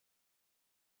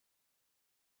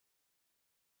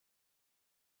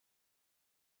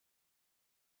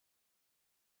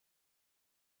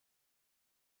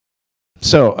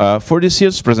So for this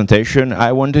year's presentation,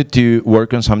 I wanted to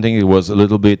work on something that was a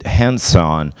little bit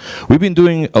hands-on. We've been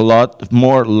doing a lot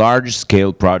more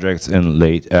large-scale projects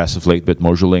as of late with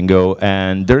Mojo Lingo,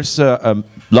 and there's a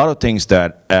lot of things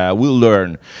that we'll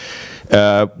learn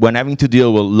when having to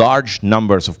deal with large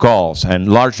numbers of calls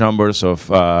and large numbers of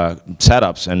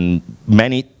setups and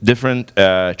many different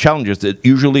challenges that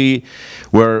usually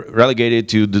were relegated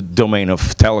to the domain of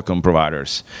telecom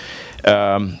providers.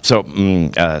 Thank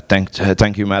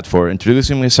you, Matt, for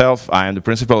introducing myself. I am the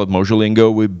principal at Mojo Lingo.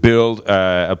 We build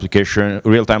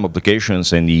real-time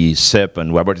applications in the SIPp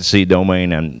and WebRTC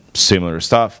domain and similar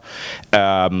stuff. We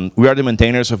are the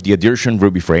maintainers of the Adhearsion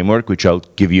Ruby framework, which I'll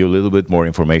give you a little bit more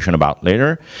information about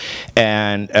later.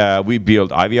 And we build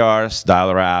IVRs,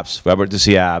 dialer apps,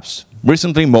 WebRTC apps.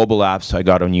 Recently, mobile apps. I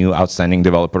got a new outstanding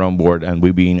developer on board, and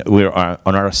we're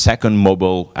on our second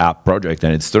mobile app project,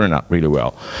 and it's turning out really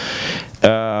well.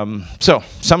 So,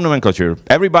 some nomenclature.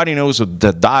 Everybody knows what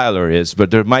the dialer is, but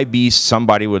there might be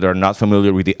somebody who are not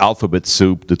familiar with the alphabet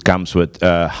soup that comes with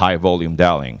high-volume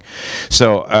dialing.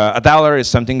 So, a dialer is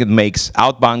something that makes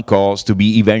outbound calls to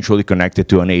be eventually connected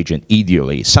to an agent,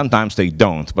 ideally. Sometimes they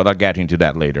don't, but I'll get into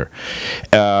that later.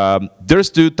 There's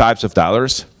two types of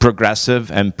dialers,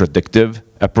 progressive and predictive.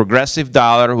 A progressive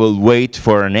dialer will wait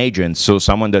for an agent, so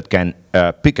someone that can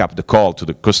pick up the call to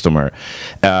the customer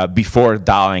before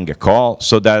dialing a call.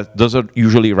 So that those are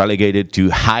usually relegated to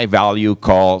high-value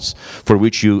calls for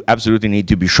which you absolutely need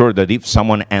to be sure that if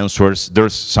someone answers,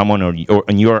 there's someone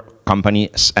on your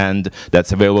company's end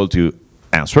that's available to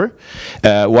answer.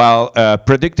 While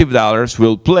predictive dialers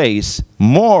will place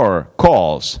more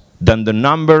calls than the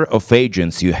number of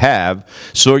agents you have,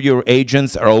 so your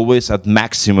agents are always at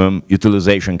maximum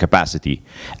utilization capacity,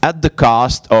 at the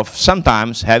cost of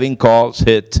sometimes having calls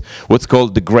hit what's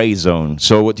called the gray zone.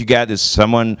 So what you get is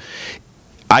someone,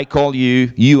 I call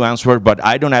you, you answer, but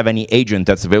I don't have any agent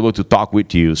that's available to talk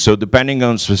with you. So depending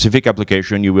on specific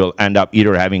application, you will end up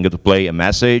either having to play a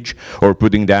message or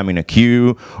putting them in a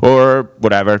queue or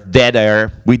whatever, dead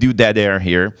air. We do dead air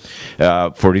here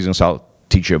for reasons I'll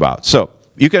teach you about. So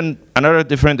another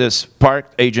difference is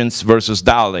parked agents versus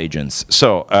dial agents.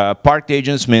 So parked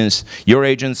agents means your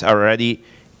agents are already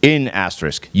in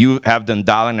Asterisk. You have them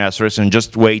dialing Asterisk and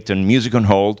just wait and music on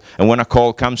hold, and when a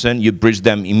call comes in, you bridge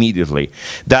them immediately.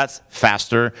 That's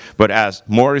faster, but as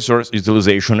more resource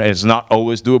utilization is not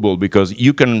always doable because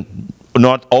you can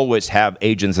not always have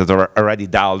agents that are already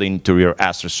dialed into your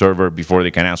Asterisk server before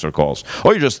they can answer calls.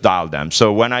 Or you just dial them.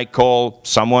 So when I call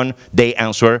someone, they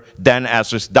answer, then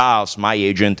Asterisk dials my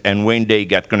agent, and when they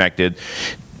get connected,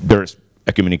 there's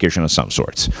a communication of some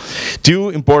sorts. Two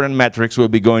important metrics we'll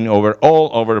be going over all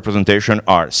over the presentation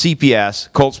are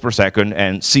CPS, calls per second,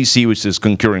 and CC, which is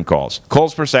concurrent calls.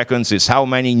 Calls per second is how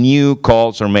many new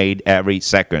calls are made every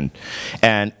second.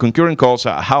 And concurrent calls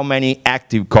are how many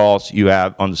active calls you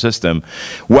have on the system,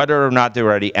 whether or not they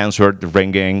already answered the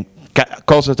ringing,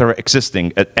 calls that are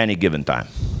existing at any given time.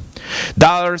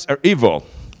 Dialers are evil,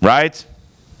 right?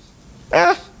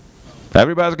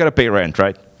 Everybody's got to pay rent,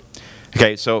 right?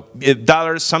 Okay, so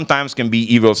dialers sometimes can be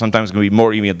evil, sometimes can be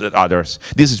more evil than others.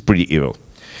 This is pretty evil.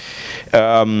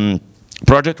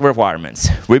 Project requirements.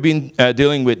 We've been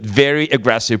dealing with very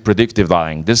aggressive predictive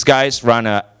dialing. These guys run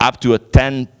up to a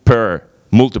 10 per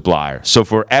multiplier. So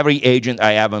for every agent,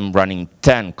 I have them running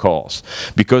 10 calls.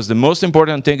 Because the most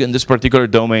important thing in this particular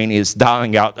domain is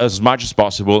dialing out as much as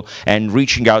possible and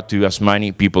reaching out to as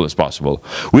many people as possible.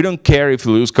 We don't care if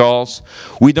we lose calls.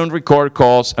 We don't record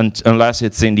calls unless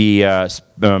it's in the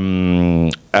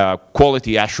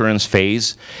quality assurance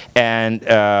phase. And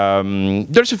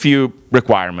there's a few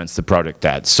requirements the project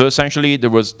had. So essentially, there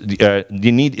was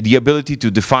the ability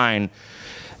to define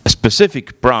a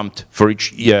specific prompt for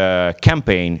each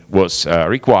campaign was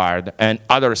required, and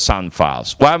other sound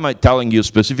files. Why am I telling you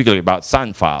specifically about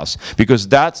sound files? Because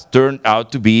that turned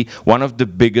out to be one of the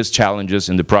biggest challenges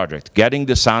in the project, getting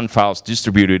the sound files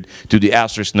distributed to the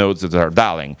Asterisk nodes that are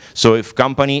dialing. So if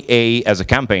company A has a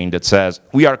campaign that says,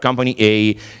 we are company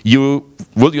A,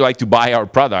 would you like to buy our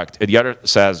product? And the other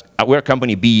says, we're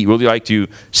company B, would you like to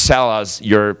sell us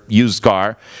your used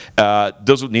car?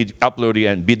 Those would need uploaded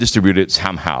and be distributed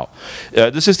somehow.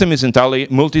 The system is entirely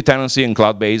multi-tenancy and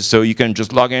cloud-based, so you can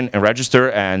just log in and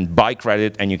register and buy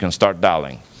credit, and you can start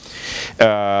dialing.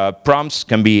 Prompts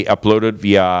can be uploaded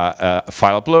via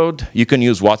file upload. You can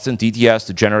use Watson TTS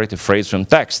to generate a phrase from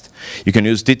text. You can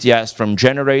use TTS from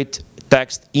generate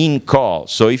text in call.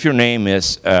 So if your name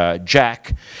is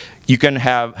Jack, you can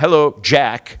have, hello,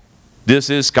 Jack, this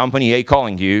is company A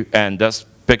calling you, and that's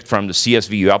picked from the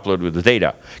CSV you upload with the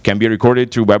data. Can be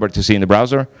recorded through WebRTC in the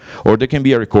browser, or there can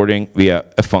be a recording via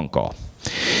a phone call.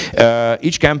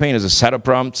 Each campaign is a set of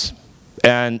prompts,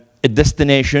 and a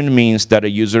destination means that a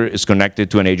user is connected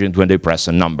to an agent when they press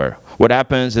a number. What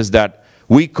happens is that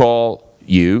we call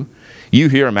you. You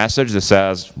hear a message that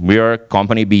says, we are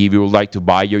company B, we would like to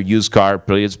buy your used car,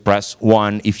 please press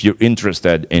 1 if you're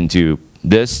interested into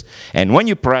this. And when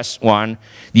you press 1,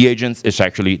 the agent is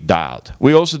actually dialed.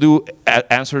 We also do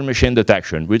answering machine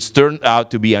detection, which turned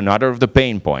out to be another of the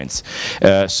pain points.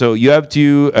 So you have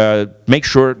to make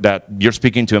sure that you're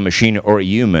speaking to a machine or a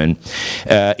human.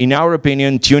 In our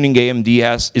opinion, tuning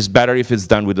AMD is better if it's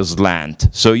done with a slant.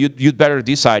 So you'd better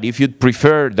decide if you'd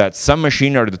prefer that some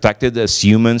machines are detected as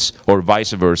humans or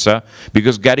vice versa,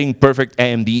 because getting perfect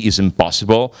AMD is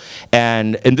impossible.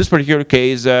 And in this particular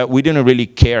case, we didn't really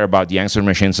care about the answer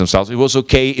machines themselves. It was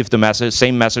okay if the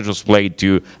same message was played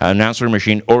to an answer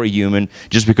machine or a human,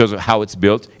 just because of how it's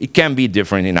built. It can be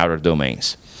different in other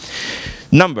domains.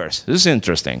 Numbers, this is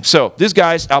interesting. So these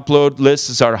guys upload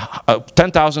lists are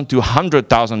 10,000 to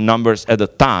 100,000 numbers at a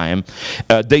time.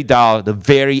 They dial the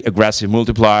very aggressive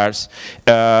multipliers.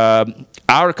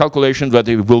 Our calculation that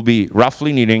it will be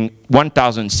roughly needing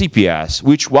 1,000 CPS,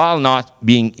 which while not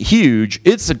being huge,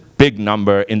 it's a big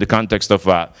number in the context of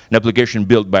an application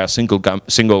built by a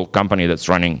single company that's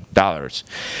running dollars.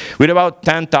 With about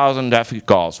 10,000 active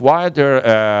calls, why are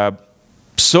there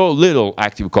so little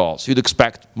active calls? You'd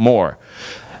expect more.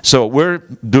 So we're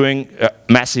doing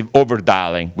massive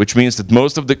over-dialing, which means that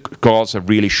most of the calls are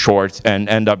really short and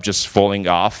end up just falling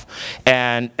off.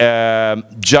 And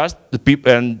just the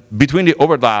people, and between the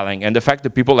over-dialing and the fact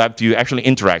that people have to actually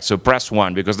interact, so press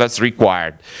 1 because that's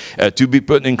required to be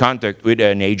put in contact with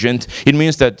an agent, it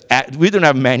means that we don't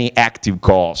have many active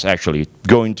calls actually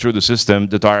going through the system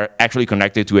that are actually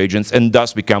connected to agents and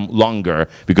thus become longer,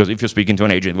 because if you're speaking to an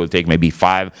agent, it will take maybe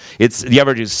 5. The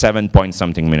average is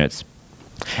 7-point-something minutes.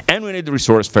 And we need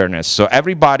resource fairness. So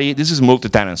everybody, this is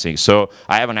multi-tenancy. So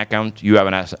I have an account, you have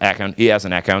an account, he has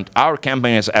an account. Our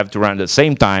campaigns have to run at the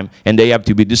same time, and they have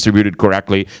to be distributed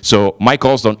correctly. So my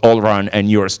calls don't all run, and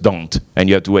yours don't, and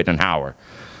you have to wait an hour.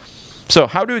 So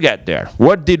how do we get there?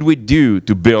 What did we do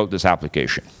to build this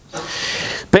application?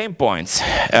 Pain points.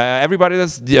 Everybody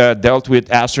that's dealt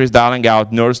with Asterisk dialing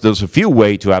out knows there's a few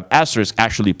ways to have Asterisk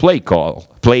actually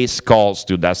place calls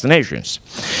to destinations.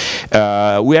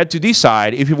 We had to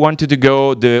decide if we wanted to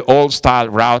go the old-style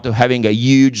route of having a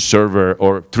huge server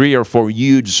or 3 or 4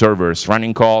 huge servers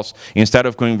running calls instead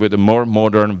of going with a more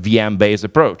modern VM-based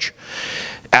approach.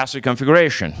 Asterisk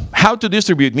configuration. How to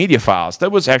distribute media files.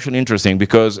 That was actually interesting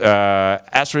because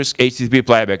Asterisk HTTP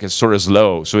playback is sort of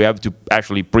slow, so you have to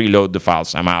actually preload the file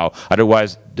somehow.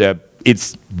 Otherwise,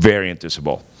 it's very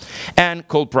invisible. And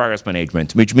call progress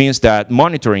management, which means that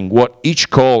monitoring what each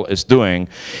call is doing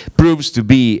proves to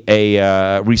be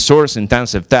a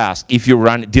resource-intensive task if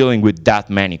you're dealing with that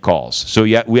many calls. So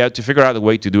yeah, we have to figure out a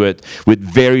way to do it with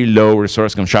very low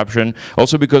resource consumption,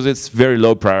 also because it's very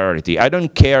low priority. I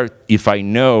don't care if I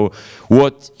know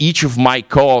what each of my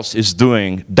calls is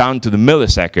doing down to the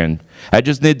millisecond. I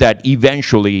just need that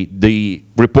eventually the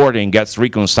reporting gets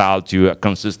reconciled to a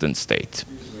consistent state.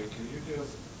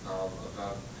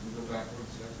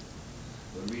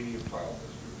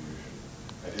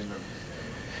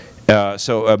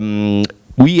 So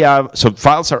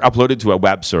files are uploaded to a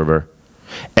web server,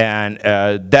 and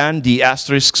then the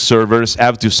Asterisk servers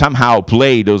have to somehow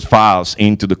play those files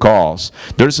into the calls.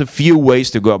 There's a few ways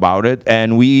to go about it,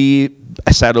 and we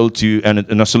settled to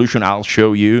a solution I'll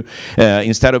show you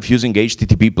instead of using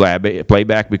HTTP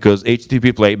playback, because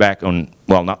HTTP playback on,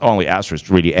 well, not only Asterisk,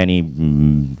 really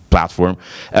any platform,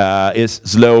 is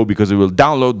slow because it will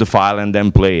download the file and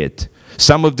then play it.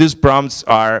 Some of these prompts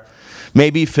are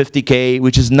maybe 50K,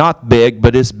 which is not big,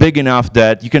 but it's big enough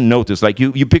that you can notice. Like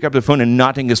you pick up the phone and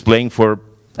nothing is playing for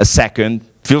a second.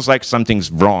 Feels like something's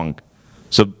wrong.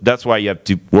 So that's why you have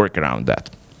to work around that.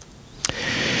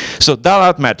 So dial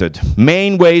out method.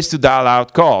 Main ways to dial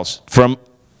out calls from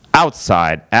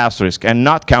outside Asterisk, and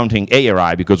not counting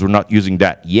ARI because we're not using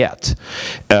that yet.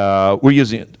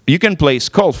 You can place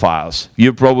call files.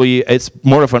 It's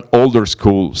more of an older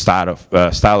school style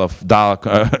of dial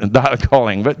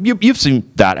calling, but you've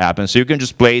seen that happen. So you can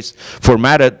just place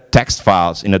formatted text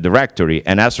files in a directory,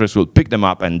 and Asterisk will pick them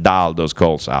up and dial those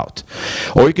calls out.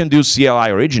 Or you can do CLI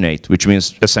originate, which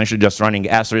means essentially just running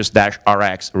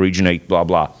asterisk-rx originate blah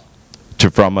blah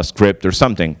from a script or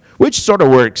something, which sort of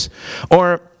works.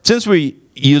 Or since we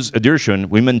use Adhearsion,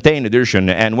 we maintain Adhearsion,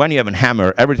 and when you have a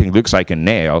hammer, everything looks like a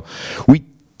nail. We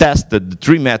tested the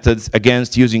 3 methods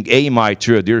against using AMI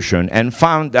through Adhearsion and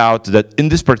found out that in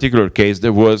this particular case,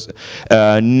 there was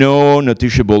no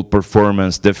noticeable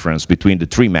performance difference between the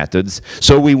 3 methods.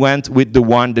 So we went with the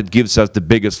one that gives us the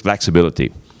biggest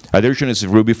flexibility. Adhearsion is a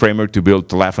Ruby framework to build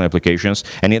telephone applications,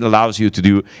 and it allows you to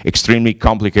do extremely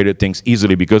complicated things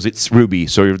easily because it's Ruby.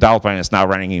 So your dial plan is now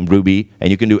running in Ruby, and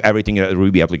you can do everything that a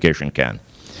Ruby application can.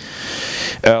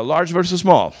 Large versus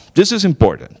small. This is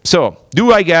important. So,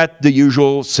 do I get the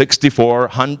usual 64,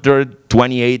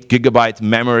 128 gigabyte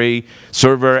memory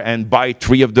server and buy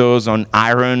 3 of those on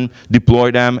Iron,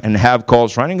 deploy them, and have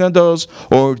calls running on those?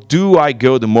 Or do I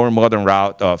go the more modern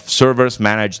route of servers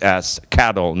managed as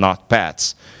cattle, not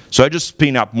pets? So I just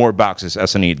spin up more boxes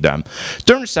as I need them.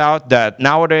 Turns out that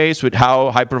nowadays, with how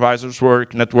hypervisors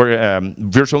work,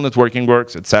 virtual networking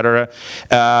works, etc.,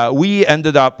 we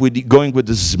ended up with going with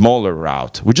the smaller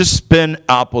route. We just spin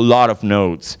up a lot of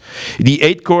nodes. The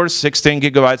 8 cores, 16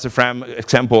 gigabytes of RAM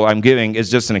example I'm giving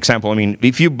is just an example. I mean,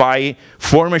 if you buy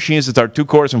 4 machines that are 2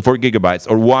 cores and 4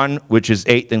 gigabytes, or 1 which is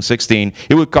 8 and 16,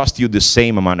 it will cost you the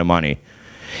same amount of money.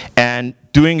 And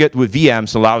doing it with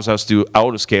VMs allows us to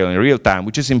autoscale in real time,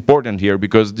 which is important here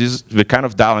because the kind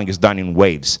of dialing is done in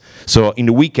waves. So in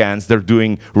the weekends, they're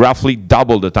doing roughly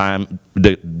double the time,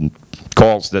 the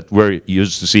calls that we're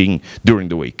used to seeing during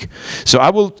the week. So I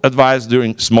will advise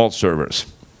doing small servers.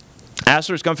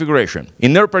 Asterisk configuration.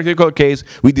 In their particular case,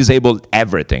 we disabled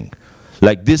everything.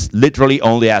 Like this literally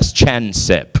only has Chen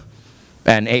SIPp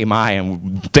and AMI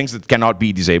and things that cannot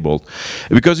be disabled.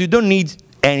 Because you don't need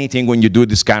anything when you do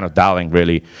this kind of dialing,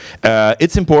 really.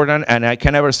 It's important, and I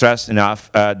can never stress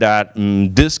enough that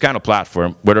this kind of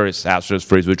platform, whether it's Asterisk,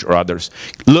 FreeSwitch, or others,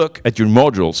 look at your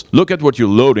modules, look at what you're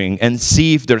loading, and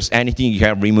see if there's anything you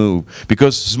can remove,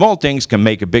 because small things can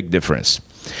make a big difference.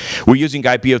 We're using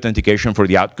IP authentication for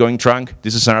the outgoing trunk.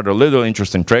 This is another little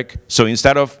interesting trick. So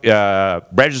instead of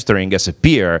registering as a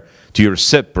peer to your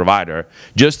SIPp provider,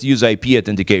 just use IP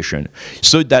authentication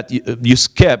so that you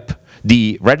skip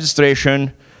the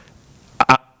registration,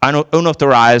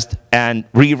 unauthorized, and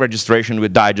re-registration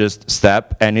with digest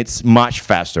step, and it's much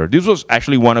faster. This was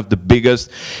actually one of the biggest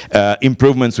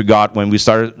improvements we got when we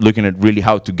started looking at really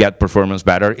how to get performance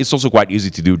better. It's also quite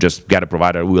easy to do, just get a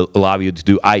provider who will allow you to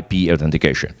do IP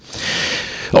authentication.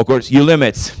 Of course, your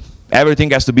limits.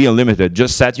 Everything has to be unlimited.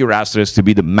 Just set your Asterisk to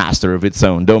be the master of its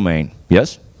own domain.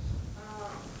 Yes?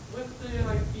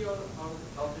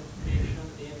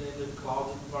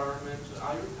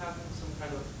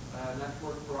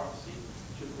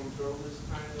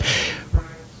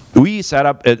 We set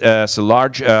up it as a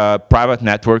large private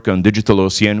network on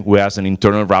DigitalOcean who has an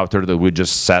internal router that we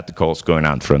just set the calls going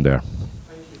on from there.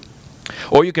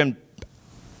 Or you can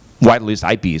whitelist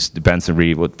IPs, depends on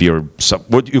really what your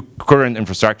current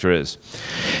infrastructure is.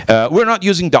 We're not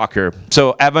using Docker.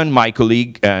 So Evan, my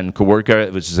colleague and coworker,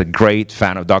 which is a great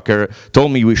fan of Docker,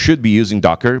 told me we should be using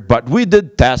Docker, but we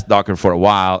did test Docker for a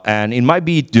while, and it might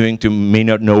be due to me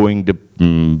not knowing the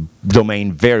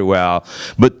domain very well,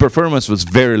 but performance was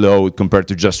very low compared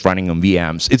to just running on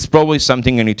VMs. It's probably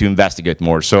something I need to investigate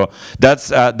more. So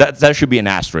that should be an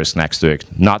asterisk next to it.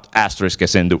 Not asterisk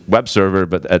as in the web server,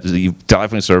 but the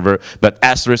telephony server, but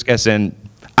asterisk as in,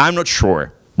 I'm not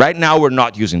sure. Right now, we're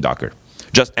not using Docker,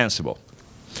 just Ansible.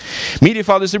 Media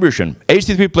file distribution.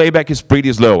 HTTP playback is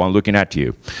pretty slow. I'm looking at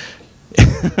you.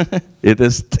 It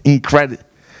is incredible.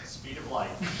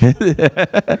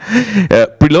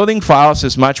 Preloading files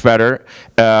is much better.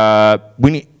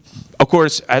 Of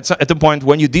course, at the point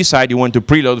when you decide you want to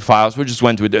preload files, we just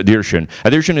went with Adhearsion.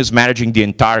 Adhearsion is managing the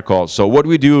entire call. So what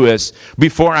we do is,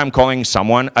 before I'm calling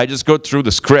someone, I just go through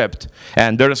the script,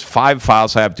 and there's 5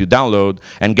 files I have to download,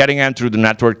 and getting them through the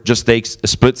network just takes a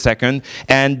split second,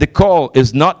 and the call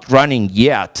is not running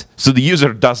yet. So the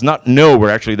user does not know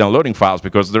we're actually downloading files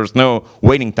because there's no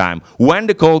waiting time. When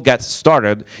the call gets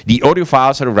started, the audio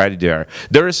files are already there.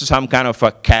 There is some kind of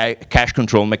a cache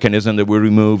control mechanism that will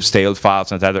remove stale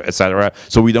files, etc.,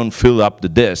 so we don't fill up the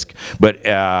disk. But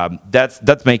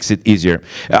that makes it easier.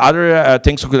 Other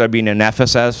things could have been an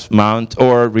FSS mount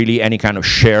or really any kind of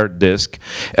shared disk.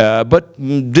 But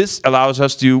this allows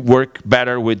us to work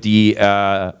better with the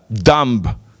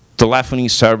dumb telephony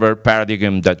server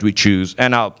paradigm that we choose,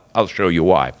 and I'll show you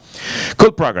why.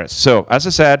 Code progress. So as I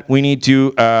said, we need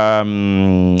to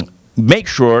make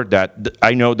sure that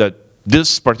I know that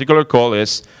this particular call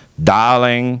is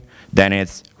dialing, then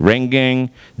it's ringing,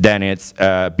 then it's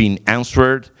being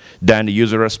answered, then the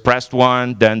user has pressed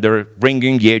 1, then they're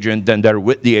ringing the agent, then they're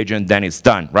with the agent, then it's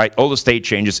done, right? All the state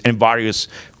changes and various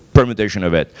permutation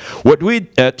of it. What we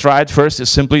tried first is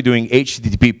simply doing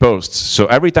HTTP posts. So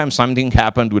every time something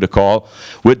happened with a call,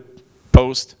 we'd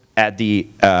post at the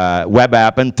web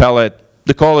app and tell it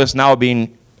the call is now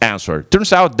being answered.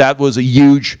 Turns out that was a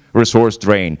huge resource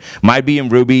drain. Might be in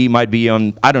Ruby, might be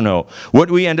on, I don't know. What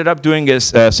we ended up doing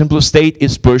is simple state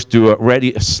is pushed to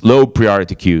a slow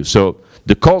priority queue. So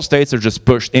The call states are just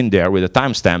pushed in there with a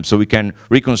timestamp so we can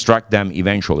reconstruct them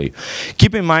eventually.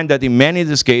 Keep in mind that in many of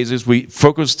these cases, we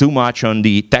focus too much on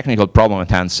the technical problem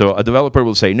at hand. So a developer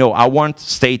will say, no, I want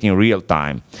state in real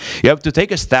time. You have to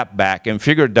take a step back and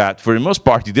figure that for the most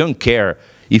part, you don't care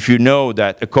if you know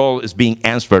that a call is being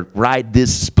answered right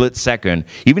this split second.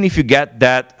 Even if you get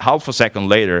that half a second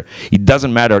later, it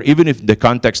doesn't matter, even if the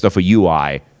context of a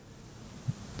UI.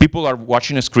 People are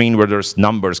watching a screen where there's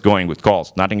numbers going with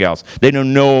calls, nothing else. They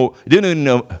don't know,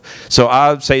 So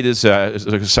I'll say this,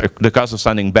 the cause of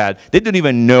sounding bad, they don't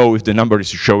even know if the number is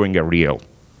showing a real,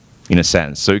 in a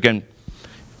sense. So you can,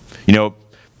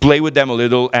 play with them a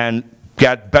little and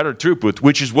get better throughput,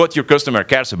 which is what your customer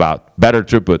cares about. Better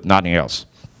throughput, nothing else.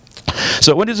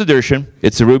 So what is Adhearsion?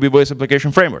 It's a Ruby voice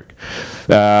application framework.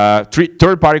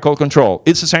 Third-party call control.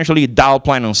 It's essentially a dial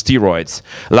plan on steroids.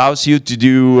 Allows you to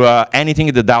do anything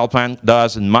that the dial plan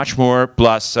does and much more,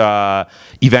 plus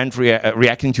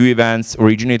reacting to events,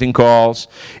 originating calls.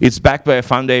 It's backed by a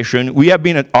foundation. We have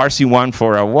been at RC1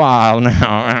 for a while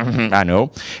now, I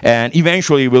know. And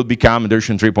eventually we'll become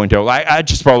Adhearsion 3.0. I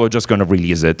probably just going to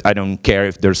release it. I don't care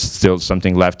if there's still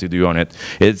something left to do on it.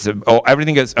 It's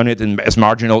everything is on it is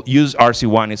marginal. Use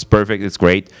RC1, it's perfect, it's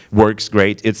great, works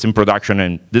great, it's in production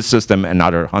in this system and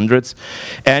other hundreds.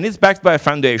 And it's backed by a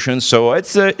foundation, so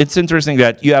it's interesting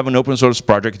that you have an open source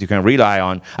project you can rely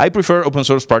on. I prefer open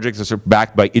source projects that are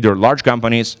backed by either large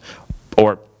companies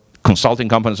or consulting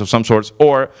companies of some sorts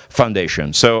or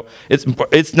foundation. So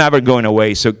it's never going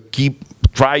away, so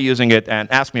try using it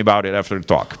and ask me about it after the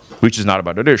talk, which is not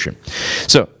about Adhearsion.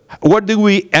 So what do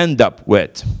we end up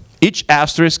with? Each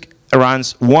asterisk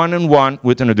runs one-on-one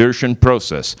with an Adhearsion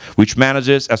process, which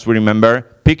manages, as we remember,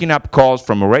 picking up calls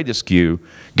from a Redis queue,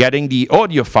 getting the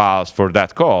audio files for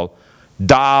that call,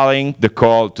 dialing the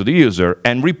call to the user,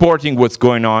 and reporting what's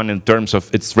going on in terms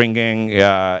of its ringing,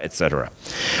 etc.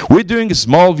 We're doing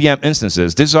small VM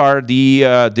instances. These are the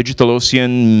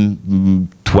DigitalOcean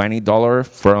 $20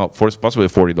 for possibly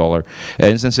 $40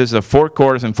 instances of 4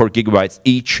 cores and 4 gigabytes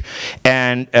each,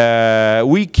 and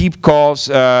we keep calls.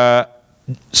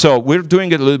 So we're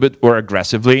doing it a little bit more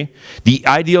aggressively. The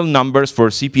ideal numbers for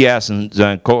CPS and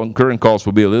concurrent calls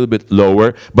will be a little bit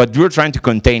lower, but we're trying to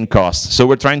contain costs. So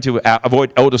we're trying to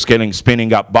avoid autoscaling,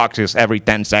 spinning up boxes every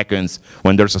 10 seconds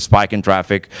when there's a spike in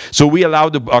traffic. So we allow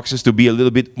the boxes to be a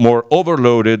little bit more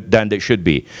overloaded than they should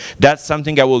be. That's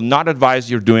something I will not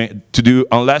advise you to do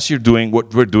unless you're doing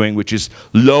what we're doing, which is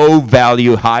low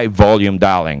value, high volume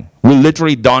dialing. We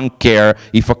literally don't care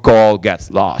if a call gets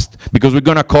lost, because we're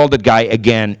going to call the guy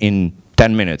again in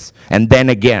 10 minutes, and then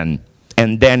again,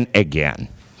 until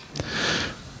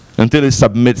he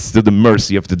submits to the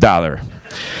mercy of the dialer.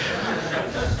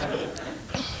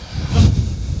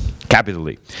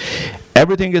 Capitally.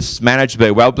 Everything is managed by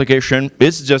a web application.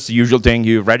 It's just the usual thing.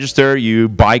 You register, you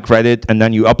buy credit, and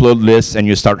then you upload lists, and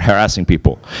you start harassing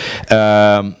people.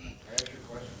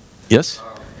 Yes?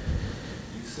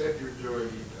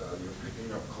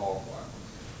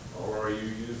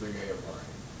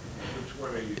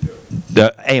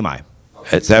 The AMI.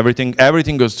 It's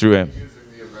everything goes through AMI.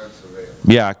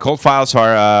 Yeah, call files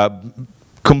are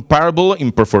comparable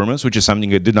in performance, which is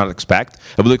something I did not expect.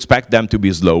 I would expect them to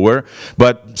be slower,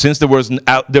 but since they're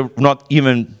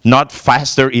not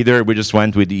faster either, we just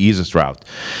went with the easiest route.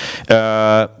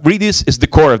 Redis is the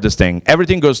core of this thing.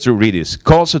 Everything goes through Redis.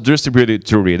 Calls are distributed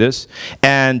through Redis,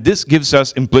 and this gives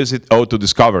us implicit auto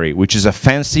discovery, which is a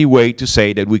fancy way to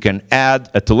say that we can add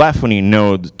a telephony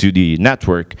node to the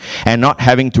network and not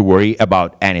having to worry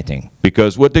about anything.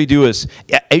 Because what they do is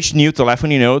each new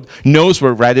telephony node knows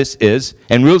where Redis is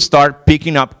and will start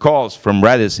picking up calls from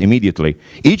Redis immediately.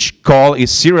 Each call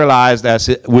is serialized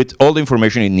with all the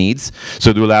information it needs. So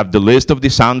it will have the list of the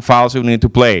sound files we need to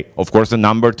play, of course the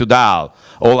number to dial,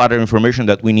 all other information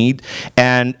that we need.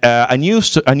 And a new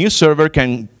server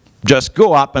can just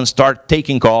go up and start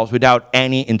taking calls without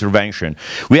any intervention.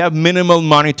 We have minimal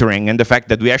monitoring, and the fact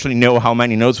that we actually know how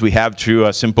many nodes we have through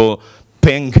a simple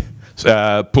ping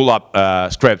pull-up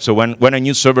script. So when a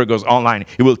new server goes online,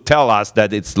 it will tell us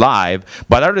that it's live.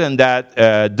 But other than that,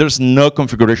 there's no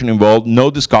configuration involved,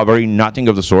 no discovery, nothing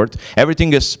of the sort.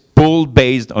 Everything is pulled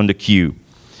based on the queue.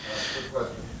 Quick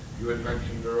question. You had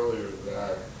mentioned earlier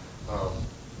that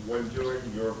when doing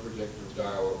your predictive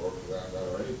dialer, or for that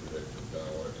matter, any predictive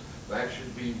dialer, that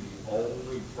should be the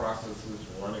only processes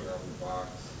running on the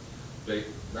box,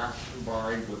 not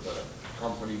combined with the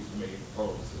company's main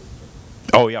phone system.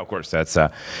 Oh yeah, of course.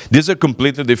 These are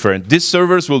completely different. These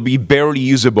servers will be barely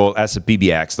usable as a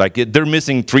PBX. Like they're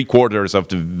missing 3/4 of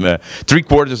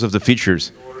the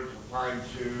features. In order to fine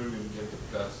tune and get the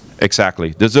best.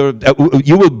 Exactly.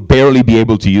 You will barely be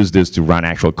able to use this to run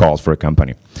actual calls for a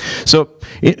company. So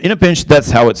in a pinch, that's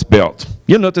how it's built.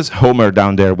 You'll notice Homer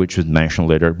down there, which was mentioned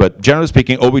later. But generally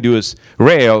speaking, all we do is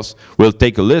Rails will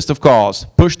take a list of calls,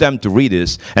 push them to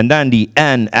Redis, and then the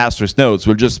N asterisk nodes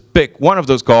will just pick one of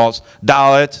those calls,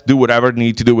 dial it, do whatever they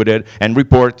need to do with it, and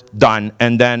report done.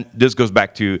 And then this goes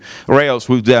back to Rails,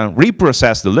 will then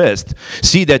reprocess the list,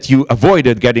 see that you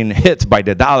avoided getting hit by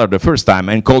the dialer the first time,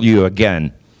 and call you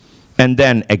again. And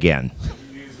then again.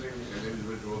 Using an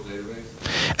individual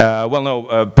database? Well, no.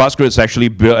 Postgres actually,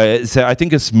 I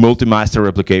think it's multi-master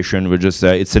replication. We're just,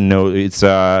 it's a node. It's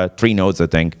 3 nodes, I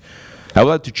think. I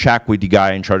will have to check with the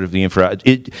guy in charge of the infra.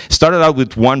 It started out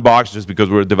with 1 box just because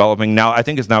we're developing. Now I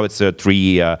think it's a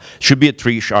 3. Should be a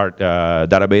 3-shard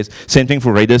database. Same thing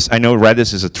for Redis. I know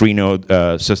Redis is a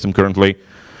 3-node system currently,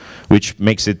 which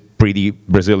makes it pretty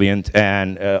resilient,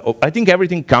 and I think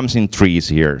everything comes in 3s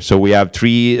here. So we have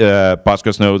 3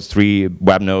 Postgres nodes, 3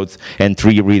 web nodes, and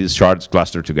 3 Redis shards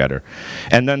clustered together.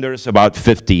 And then there's about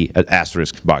 50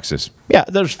 asterisk boxes. Yeah,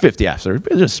 there's 50 asterisk.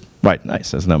 It's just right,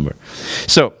 nice as a number.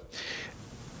 So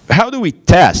how do we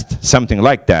test something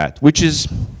like that, which is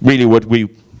really what we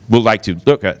would like to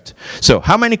look at? So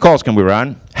how many calls can we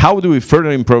run? How do we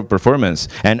further improve performance?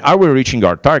 And are we reaching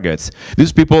our targets?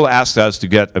 These people asked us to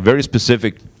get a very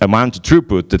specific amount of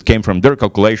throughput that came from their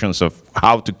calculations of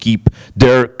how to keep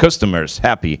their customers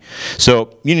happy.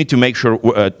 So you need to make sure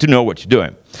to know what you're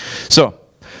doing. So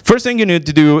first thing you need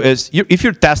to do is, if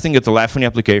you're testing a telephony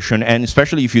application, and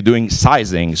especially if you're doing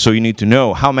sizing, so you need to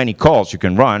know how many calls you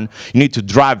can run, you need to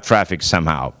drive traffic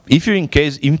somehow. If you're in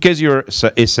case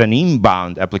it's an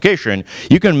inbound application,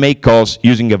 you can make calls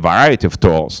using a variety of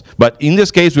tools. But in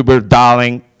this case, we were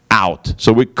dialing out.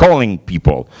 So we're calling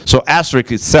people. So Asterisk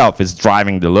itself is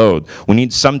driving the load. We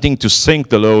need something to sync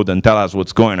the load and tell us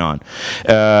what's going on.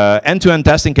 End-to-end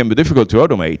testing can be difficult to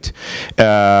automate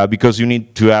because you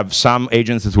need to have some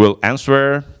agents that will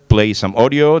answer, play some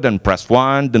audio, then press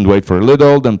 1, then wait for a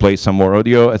little, then play some more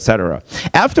audio, etc.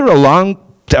 After a long,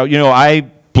 I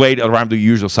played around the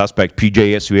usual suspect,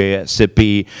 PJ, SUA,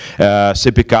 SIPp,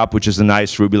 SIPp, which is a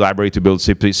nice Ruby library to build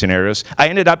SIPp scenarios. I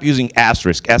ended up using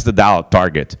Asterisk as the dial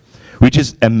target, which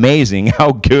is amazing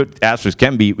how good Asterisk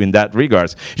can be in that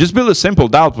regards. Just build a simple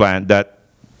dial plan that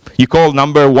you call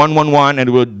number 111 and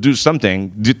it will do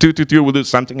something. 222 will do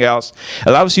something else.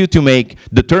 Allows you to make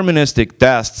deterministic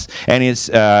tests and is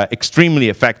extremely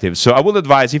effective. So I would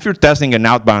advise, if you're testing an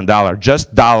outbound dialer,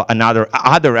 just dial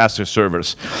other Asterisk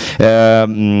servers.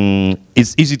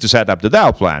 It's easy to set up the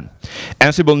dial plan.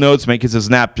 Ansible nodes make it a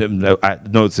snap.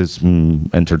 Nodes is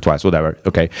enter twice, whatever.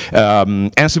 Okay.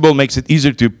 Ansible makes it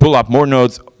easier to pull up more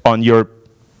nodes on your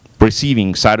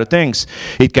receiving side of things.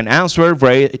 It can answer,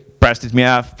 press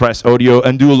TMF, press audio,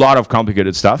 and do a lot of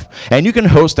complicated stuff. And you can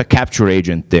host a capture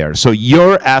agent there. So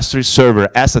your Asterisk server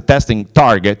as a testing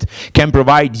target can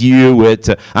provide you with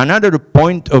another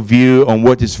point of view on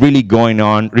what is really going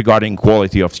on regarding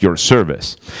quality of your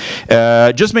service.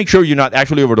 Just make sure you're not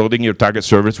actually overloading your target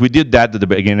service. We did that at the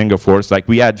beginning, of course. Like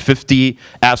we had 50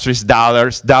 Asterisk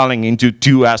dialers dialing into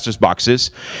 2 Asterisk boxes,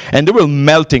 and they were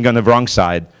melting on the wrong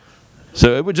side.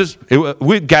 So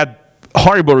we got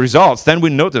horrible results. Then we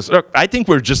noticed, look, I think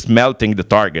we're just melting the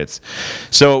targets.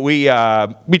 So we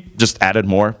just added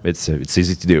more. It's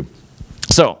easy to do.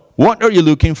 So what are you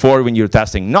looking for when you're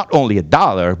testing not only a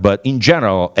dialer, but in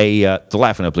general a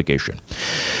telephone application?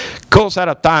 Call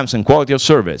setup times and quality of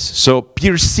service. So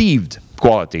perceived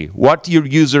quality, what your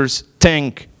users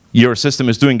think your system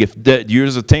is doing. If the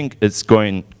user think it's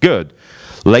going good.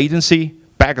 Latency,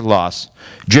 packet loss,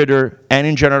 jitter, and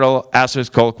in general,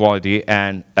 Asterisk call quality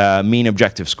and mean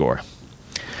objective score.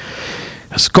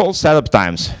 Call setup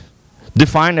times,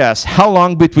 defined as how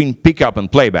long between pickup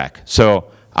and playback.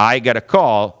 So I get a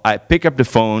call, I pick up the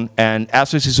phone, and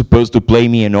Asterisk is supposed to play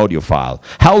me an audio file.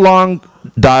 How long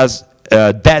does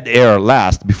dead air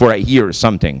last before I hear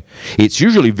something? It's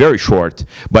usually very short,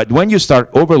 but when you start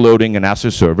overloading an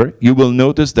Asterisk server, you will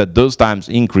notice that those times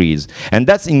increase, and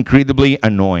that's incredibly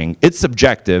annoying. It's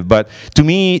subjective, but to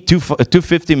me,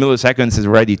 250 milliseconds is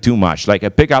already too much. Like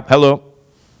a pickup, hello,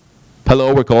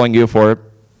 we're calling you for.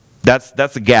 That's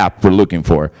the gap we're looking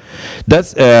for.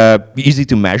 That's easy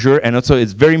to measure, and also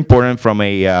it's very important from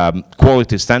a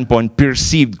quality standpoint,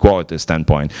 perceived quality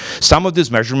standpoint. Some of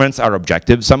these measurements are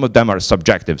objective, some of them are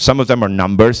subjective, some of them are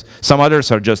numbers, some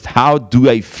others are just how do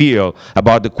I feel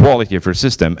about the quality of your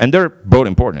system, and they're both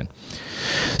important.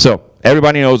 So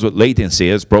everybody knows what latency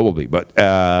is, probably, but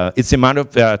it's the amount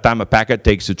of time a packet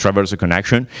takes to traverse a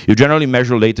connection. You generally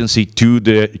measure latency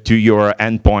to your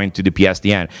endpoint, to the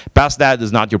PSTN. Past that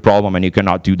is not your problem, and you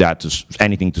cannot do that to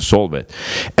anything to solve it.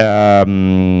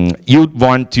 You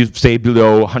want to stay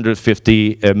below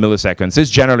 150 milliseconds.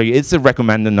 It's a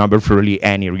recommended number for really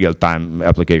any real-time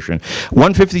application.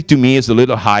 150 to me is a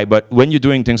little high, but when you're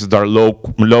doing things that are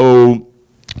low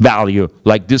value,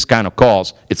 like this kind of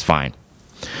calls, it's fine.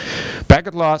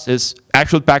 Packet loss is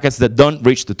actual packets that don't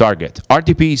reach the target.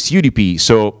 RTP is UDP,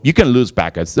 so you can lose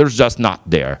packets. They're just not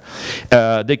there.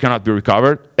 They cannot be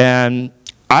recovered. And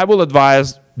I will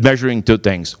advise measuring two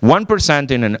things.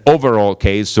 1% in an overall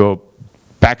case, so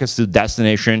packets to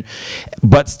destination,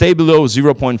 but stay below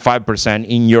 0.5%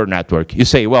 in your network. You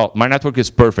say, well, my network is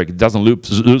perfect. It doesn't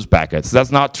lose packets.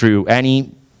 That's not true.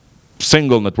 Any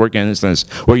single network instance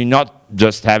where you're not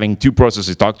just having two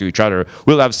processes talk to each other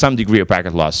will have some degree of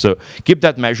packet loss. So keep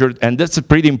that measured, and that's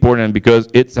pretty important because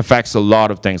it affects a lot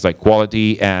of things like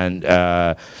quality and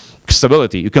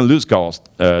stability. You can lose calls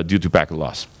due to packet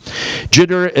loss.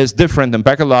 Jitter is different than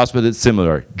packet loss, but it's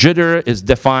similar. Jitter is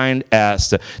defined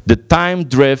as the time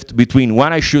drift between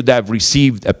when I should have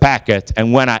received a packet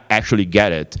and when I actually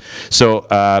get it. So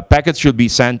packets should be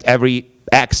sent every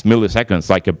X milliseconds,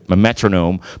 like a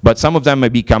metronome, but some of them may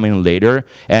be coming later,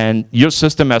 and your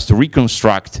system has to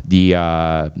reconstruct the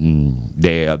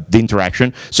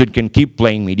interaction so it can keep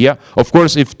playing media. Of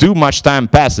course, if too much time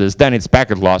passes, then it's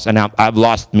packet loss, and I've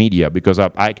lost media because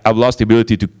I've lost the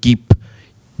ability to keep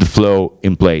the flow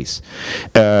in place.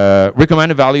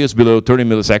 Recommended values below 30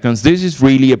 milliseconds. This is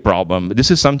really a problem. This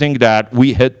is something that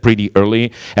we hit pretty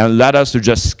early and led us to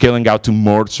just scaling out to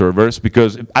more servers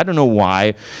because I don't know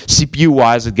why,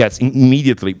 CPU-wise, it gets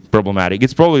immediately problematic.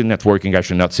 It's probably networking,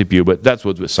 actually, not CPU, but that's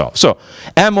what we saw. So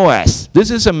MOS,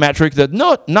 this is a metric that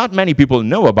not many people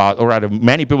know about, or rather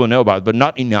many people know about, but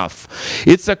not enough.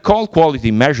 It's a call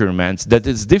quality measurement that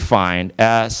is defined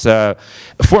as a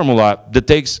formula that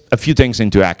takes a few things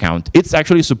into account. It's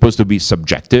actually supposed to be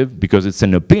subjective because it's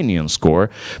an opinion score,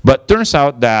 but turns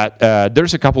out that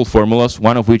there's a couple formulas,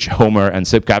 one of which Homer and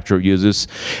SIPp capture uses,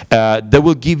 that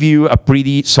will give you a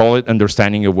pretty solid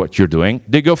understanding of what you're doing.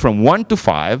 They go from 1 to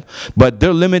 5, but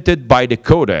they're limited by the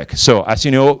codec. So as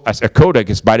you know, as a codec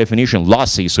is by definition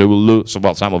lossy, so it will lose,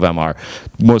 well, some of them are,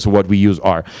 most of what we use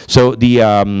are. So the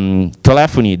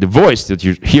telephony, the voice that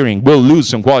you're hearing will lose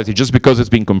some quality just because it's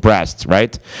being compressed,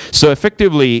 right? So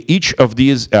effectively, each of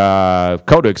these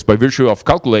codecs, by virtue of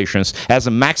calculations, has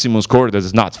a maximum score that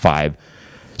is not 5.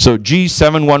 So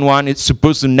G711, it's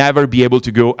supposed to never be able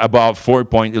to go above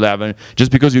 4.11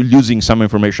 just because you're losing some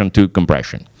information to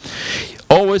compression.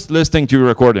 Always listening to your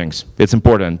recordings. It's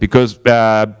important because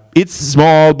it's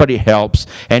small, but it helps,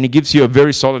 and it gives you a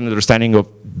very solid understanding of,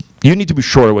 you need to be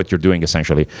sure what you're doing,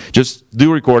 essentially. Just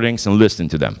do recordings and listen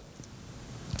to them.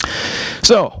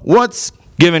 So what's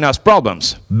giving us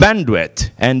problems? Bandwidth.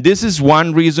 And this is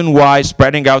one reason why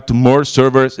spreading out to more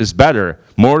servers is better.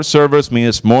 More servers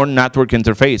means more network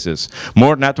interfaces.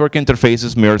 More network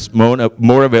interfaces means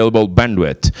more available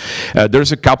bandwidth.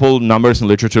 There's a couple numbers in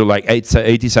literature like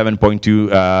 87.2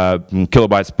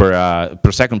 kilobytes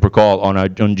per second per call on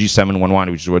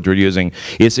G711, which is what we're using.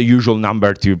 It's a usual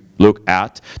number to look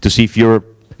at to see if you're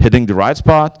hitting the right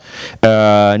spot.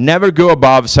 Never go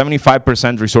above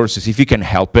 75% resources if you can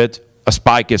help it. A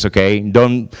spike is okay.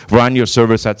 Don't run your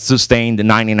servers at sustained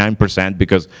 99%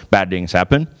 because bad things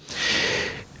happen.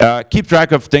 Keep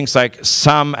track of things like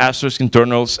some asterisk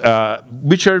internals,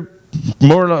 which are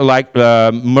more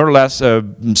or less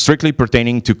strictly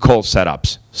pertaining to call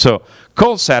setups. So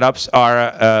call setups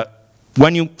are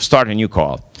when you start a new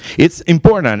call. It's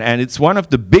important, and it's one of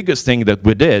the biggest things that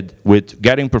we did with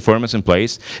getting performance in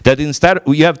place, that instead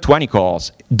you have 20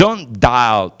 calls. Don't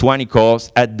dial 20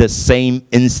 calls at the same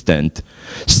instant.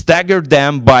 Stagger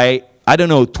them by, I don't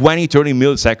know, 20, 30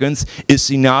 milliseconds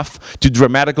is enough to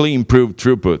dramatically improve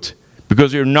throughput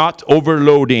because you're not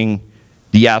overloading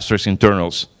the asterisk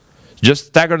internals. Just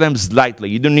stagger them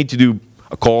slightly. You don't need to do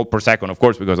a call per second, of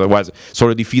course, because otherwise it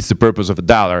sort of defeats the purpose of a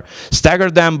dialer.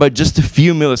 Stagger them by just a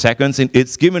few milliseconds, and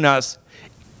it's given us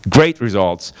great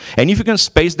results. And if you can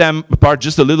space them apart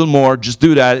just a little more, just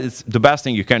do that. It's the best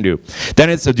thing you can do. Then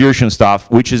it's adhesion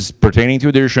stuff, which is pertaining to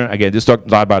adhesion. Again, this talked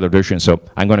a lot about adhesion, so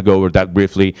I'm going to go over that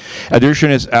briefly.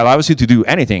 Adhesion allows you to do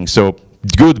anything, so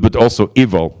good but also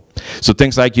evil. So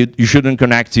things like you shouldn't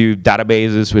connect to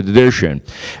databases with adhesion.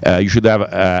 You should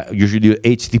have you should do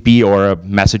HTTP or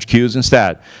message queues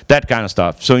instead. That kind of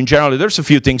stuff. So in general, there's a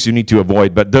few things you need to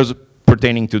avoid, but those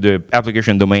pertaining to the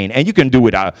application domain, and you can do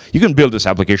without. You can build this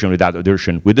application without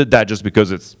adhesion. We did that just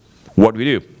because it's what we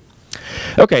do.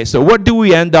 Okay, so what do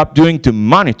we end up doing to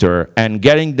monitor and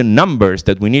getting the numbers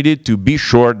that we needed to be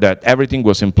sure that everything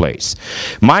was in place?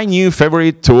 My new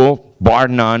favorite tool, bar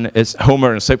none, is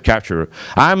Homer and SIPp capture.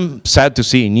 I'm sad to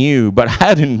see new, but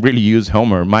I didn't really use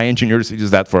Homer. My engineers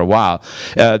used that for a while.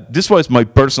 This was my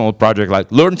personal project,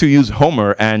 like learn to use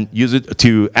Homer and use it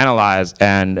to analyze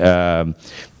and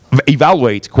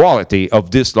evaluate quality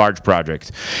of this large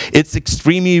project. It's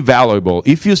extremely valuable.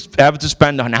 If you have to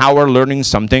spend an hour learning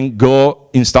something, go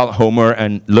install Homer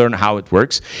and learn how it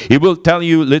works. It will tell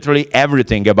you literally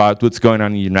everything about what's going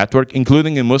on in your network,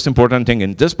 including the most important thing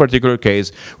in this particular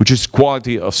case, which is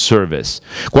quality of service.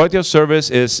 Quality of service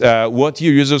is what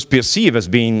your users perceive as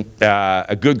being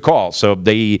a good call. So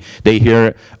they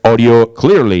hear audio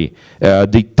clearly.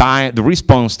 The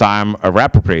response time are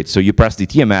appropriate. So you press the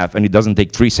TMF and it doesn't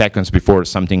take 3 seconds before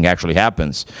something actually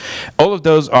happens. All of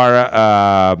those are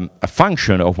a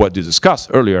function of what we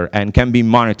discussed earlier and can be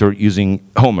monitored using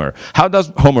Homer. How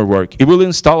does Homer work? It will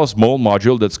install a small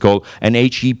module that's called an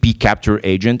HEP capture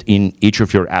agent in each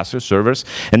of your Asterisk servers,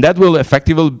 and that will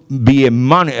effectively be a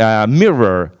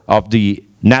mirror of the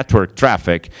network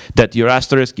traffic that your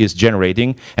Asterisk is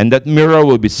generating, and that mirror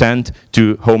will be sent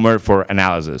to Homer for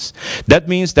analysis. That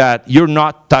means that you're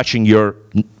not touching your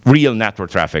real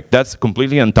network traffic. That's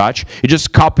completely untouched. You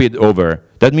just copy it over.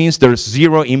 That means there's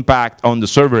zero impact on the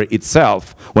server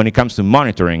itself when it comes to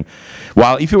monitoring.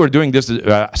 While if you were doing this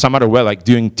some other way, like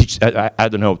doing, I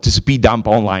don't know, TCP dump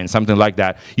online, something like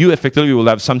that, you effectively will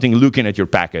have something looking at your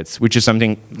packets, which is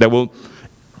something that will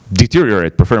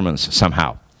deteriorate performance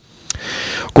somehow.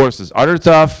 Of course, there's other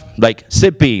stuff like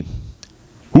SIPp.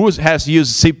 Who has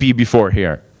used SIPp before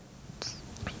here?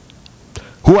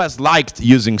 Who has liked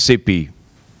using SIPp?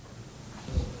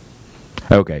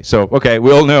 Okay, so we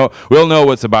all know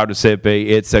what's about the SIPp.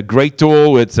 It's a great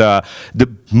tool. It's the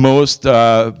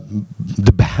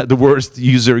worst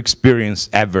user experience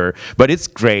ever, but it's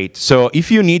great. So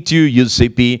if you need to use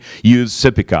SIPp, use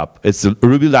SIPp. It's a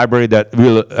Ruby library that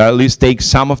will at least take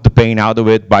some of the pain out of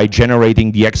it by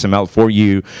generating the XML for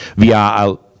you via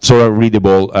a sort of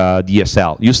readable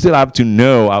DSL. You still have to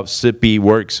know how SIPp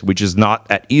works, which is not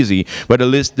that easy, but at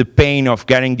least the pain of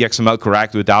getting the XML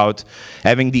correct without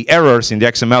having the errors in the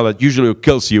XML that usually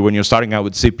kills you when you're starting out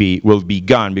with SIPp will be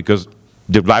gone because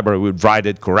the library will write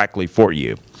it correctly for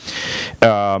you.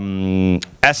 SNGrep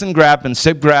and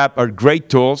SIPgrep are great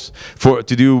tools to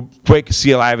do quick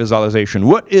CLI visualization.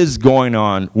 What is going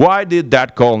on? Why did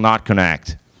that call not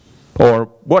connect? Or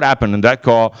what happened in that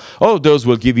call? All of those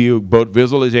will give you both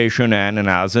visualization and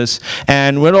analysis.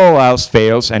 And when all else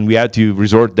fails, and we had to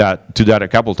resort to that a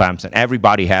couple times, and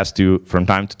everybody has to from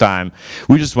time to time,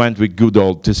 we just went with good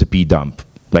old TCP dump.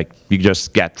 Like, you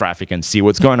just get traffic and see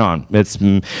what's going on. It's,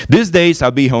 these days,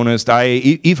 I'll be honest,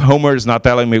 if Homer is not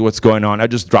telling me what's going on, I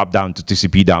just drop down to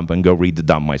TCP dump and go read the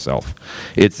dump myself.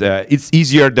 It's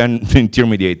easier than to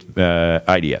intermediate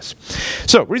IDS.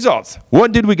 So, results.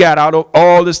 What did we get out of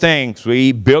all these things?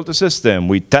 We built a system.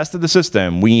 We tested the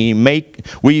system. We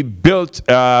built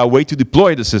a way to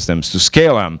deploy the systems, to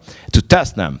scale them, to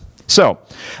test them. So,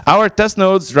 our test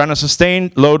nodes run a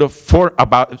sustained load of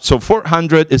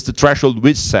 400 is the threshold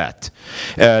we set.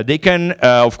 They can,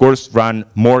 of course, run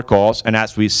more calls, and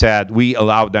as we said, we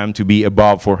allow them to be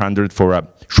above 400 for a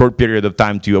short period of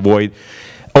time to avoid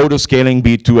autoscaling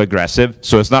be too aggressive.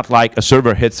 So it's not like a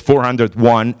server hits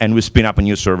 401 and we spin up a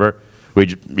new server,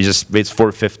 which just it's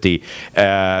 450,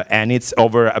 and it's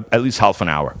over at least half an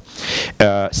hour.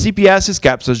 CPS's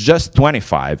caps is just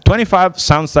 25. 25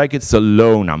 sounds like it's a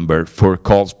low number for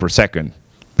calls per second.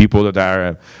 People that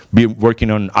are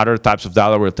working on other types of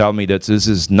data will tell me that this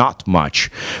is not much.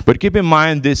 But keep in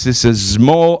mind, this is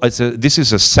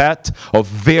a set of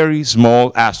very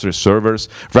small Asterisk servers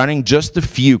running just a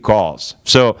few calls.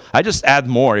 So I just add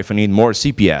more if I need more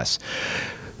CPS.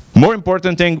 More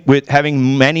important thing with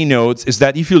having many nodes is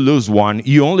that if you lose one,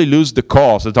 you only lose the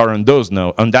calls that are on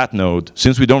that node,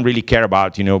 since we don't really care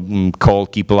about, call,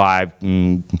 keep alive,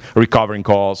 recovering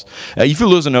calls. If you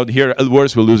lose a node here, at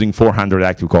worst we're losing 400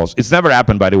 active calls. It's never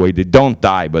happened, by the way. They don't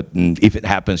die, but if it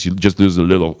happens, you just lose a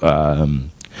little.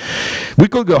 We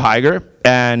could go higher,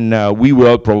 and we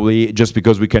will probably, just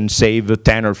because we can save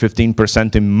 10 or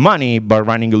 15% in money by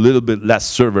running a little bit less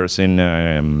servers in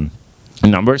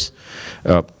numbers.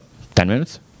 10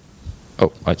 minutes?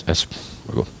 Oh,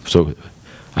 so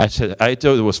I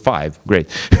thought it was 5. Great.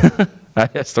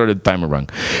 I started the timer wrong.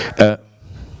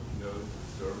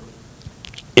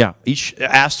 Yeah, each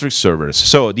Asterisk servers.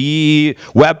 So the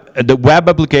web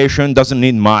application doesn't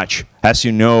need much As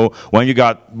you know, when you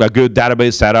got a good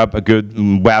database setup, a good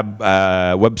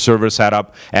web server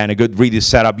setup, and a good Redis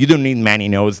setup, you don't need many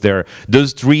nodes there.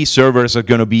 Those 3 servers are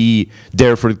going to be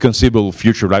there for the conceivable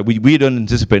future, right? We don't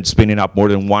anticipate spinning up more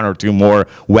than 1 or 2 more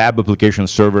web application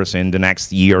servers in the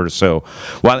next year or so.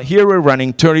 While here we're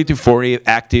running 30 to 40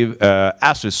 active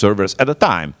Asterisk servers at a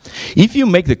time. If you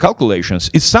make the calculations,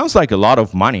 it sounds like a lot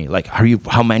of money. Like,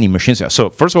 how many machines? So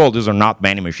first of all, these are not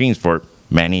many machines for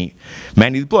many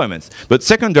deployments. But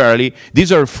secondarily,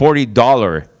 these are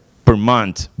 $40 per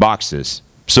month boxes.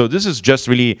 So this is just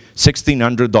really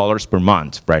 $1,600 per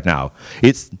month right now.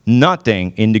 It's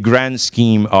nothing in the grand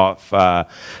scheme of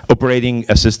operating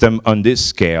a system on this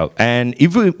scale. And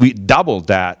if we double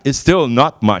that, it's still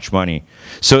not much money.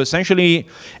 So essentially,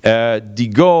 the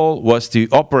goal was to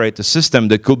operate a system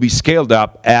that could be scaled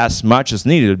up as much as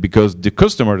needed, because the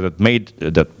customer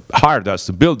that hired us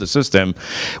to build the system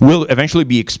will eventually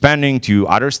be expanding to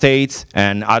other states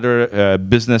and other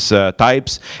business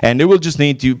types, and they will just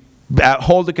need to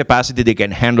hold the capacity they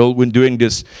can handle when doing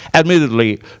this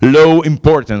admittedly low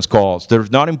importance calls. They're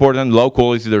not important, low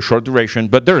quality, they're short duration,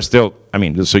 but they're still, I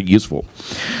mean, they're so useful.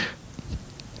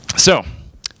 So,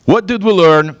 what did we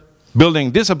learn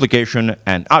building this application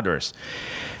and others?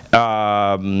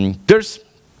 I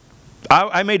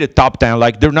made a top 10,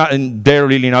 like they're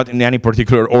really not in any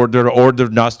particular order, or they're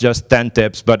not just 10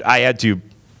 tips, but I had to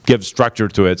give structure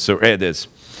to it, so here it is.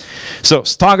 So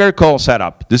staggered call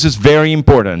setup. This is very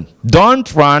important.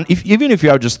 Don't run, even if you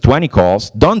have just 20 calls,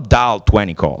 don't dial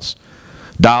 20 calls.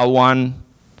 Dial 1,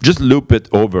 just loop it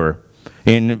over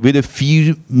with a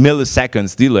few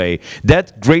milliseconds delay.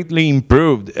 That greatly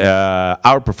improved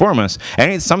our performance,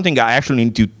 and it's something I actually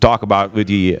need to talk about with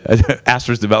the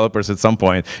Asterisk developers at some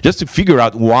point, just to figure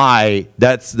out why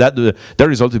that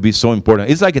result to be so important.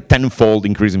 It's like a 10-fold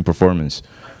increase in performance.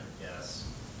 Yes,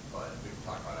 but we can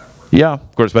talk about that. Yeah,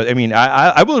 of course, but I mean,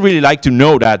 I would really like to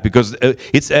know that, because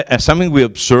it's something we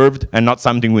observed and not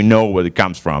something we know where it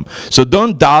comes from. So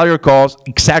don't dial your calls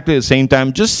exactly at the same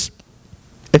time, just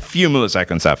a few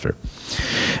milliseconds after.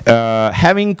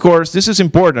 Having cores, this is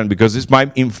important because this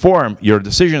might inform your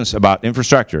decisions about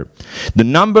infrastructure. The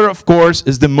number of cores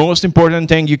is the most important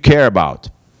thing you care about,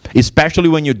 especially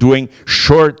when you're doing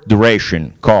short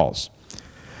duration calls.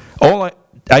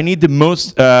 I need the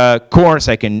most cores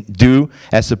I can do,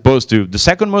 as opposed to the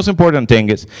second most important thing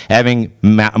is having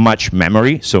much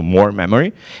memory, so more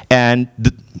memory, and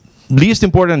the least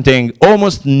important thing,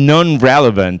 almost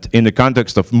non-relevant in the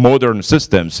context of modern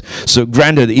systems. So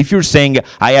granted, if you're saying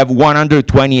I have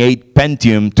 128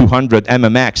 Pentium 200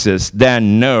 MMXs,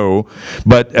 then no.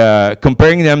 But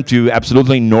comparing them to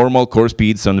absolutely normal core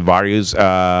speeds on the various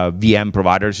VM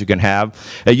providers you can have,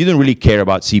 you don't really care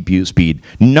about CPU speed.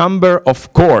 Number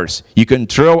of cores you can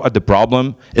throw at the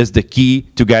problem is the key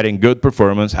to getting good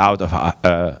performance out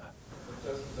of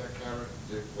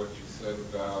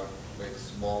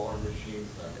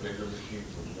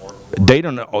They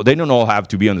don't all have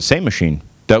to be on the same machine.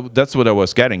 That's what I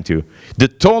was getting to. The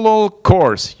total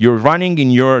cores you're running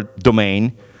in your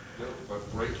domain.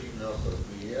 But breaking up a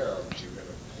VM, you're going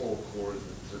to pull cores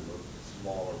into the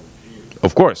smaller machines.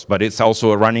 Of course, but it's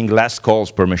also running less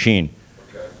calls per machine.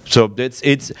 Okay. So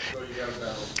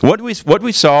what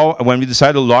we saw when we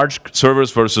decided large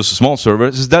servers versus small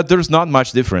servers is that there's not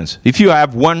much difference. If you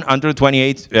have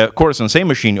 128 cores on the same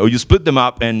machine, or you split them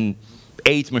up in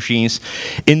 8 machines.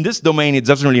 In this domain, it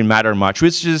doesn't really matter much,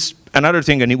 which is another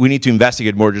thing we need to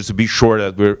investigate more just to be sure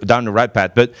that we're down the right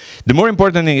path. But the more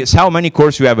important thing is how many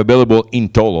cores you have available in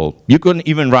total. You couldn't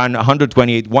even run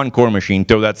 128 one-core machine,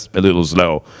 though that's a little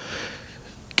slow.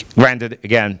 Granted,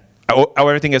 again,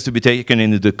 everything has to be taken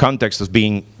into the context of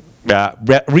being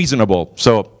reasonable.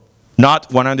 So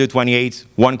not 128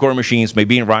 one-core machines,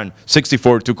 maybe run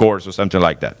 64 two-cores or something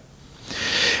like that.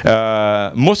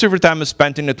 Most of your time is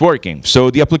spent in networking, so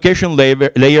the application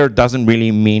layer doesn't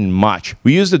really mean much.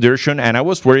 We use Adhearsion, and I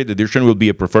was worried Adhearsion will be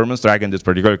a performance drag in this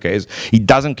particular case. It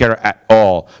doesn't care at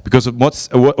all, because of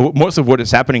most of what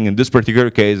is happening in this particular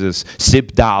case is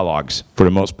SIPp dialogues for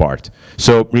the most part.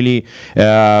 So really,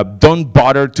 don't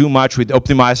bother too much with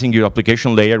optimizing your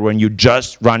application layer when you're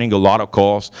just running a lot of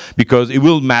calls, because it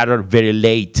will matter very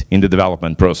late in the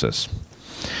development process.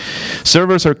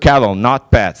 Servers are cattle,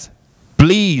 not pets.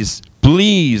 Please,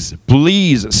 please,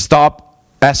 please stop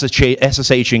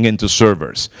SSHing into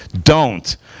servers.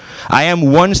 Don't. I am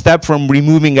one step from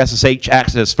removing SSH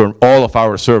access from all of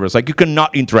our servers. Like, you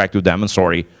cannot interact with them, I'm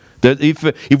sorry.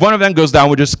 If one of them goes down,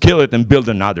 we'll just kill it and build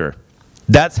another.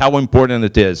 That's how important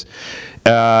it is.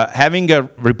 Having a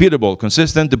repeatable,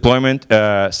 consistent deployment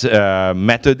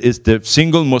method is the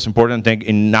single most important thing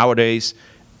in nowadays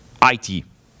IT.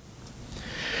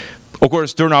 Of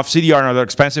course, turn off CDR, another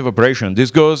expensive operation.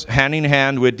 This goes hand in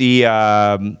hand with the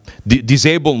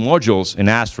disable modules in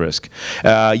Asterisk.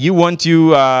 You want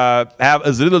to have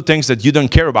as little things that you don't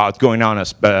care about going on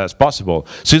as possible.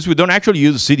 Since we don't actually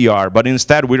use CDR, but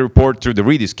instead we report through the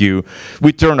Redis queue,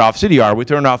 we turned off CDR, we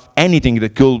turned off anything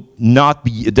that could not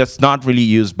be, that's not really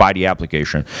used by the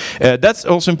application. That's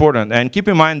also important, and keep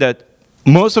in mind that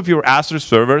most of your Asterisk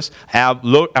servers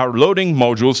are loading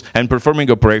modules and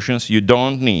performing operations you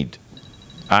don't need.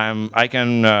 I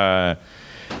can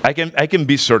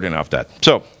be certain of that.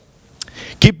 So,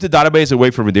 keep the database away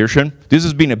from Adhearsion. This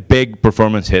has been a big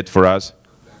performance hit for us.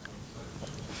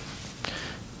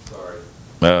 Sorry.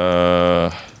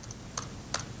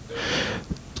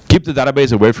 Keep the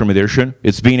database away from Adhearsion.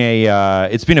 It's been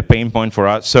a pain point for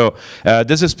us. So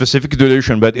this is specific to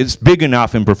Adhearsion, but it's big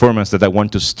enough in performance that I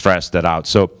want to stress that out.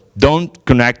 So don't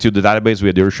connect to the database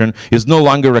with Adhearsion. It's no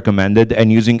longer recommended,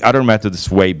 and using other methods is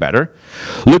way better.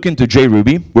 Look into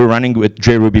JRuby. We're running with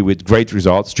JRuby with great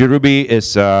results. JRuby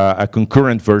is a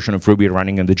concurrent version of Ruby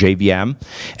running on the JVM,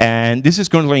 and this is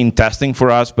currently in testing for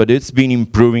us, but it's been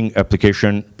improving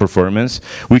application performance,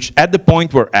 which at the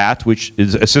point we're at, which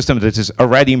is a system that is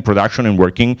already in production and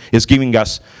working, is giving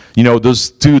us, you know,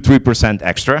 those 2-3%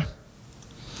 extra.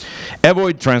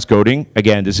 Avoid transcoding.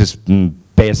 Again, this is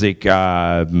basic,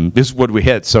 this is what we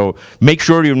hit. So make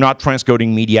sure you're not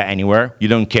transcoding media anywhere. You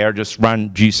don't care, just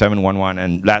run G711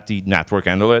 and let the network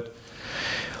handle it.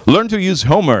 Learn to use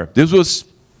Homer. This was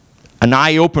an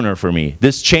eye-opener for me.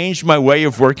 This changed my way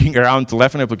of working around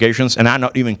telephone applications, and I'm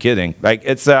not even kidding. Like,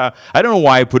 it's, I don't know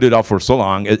why I put it off for so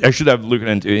long. I should have looked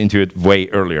into it way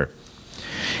earlier.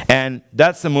 And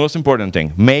that's the most important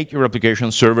thing. Make your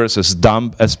application servers as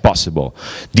dumb as possible.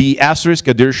 The Asterisk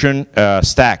Adhearsion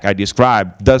stack I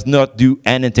described does not do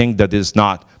anything that is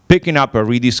not picking up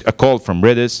a call from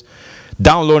Redis,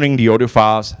 downloading the audio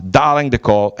files, dialing the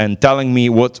call, and telling me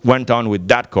what went on with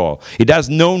that call. It has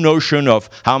no notion of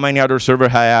how many other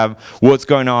servers I have, what's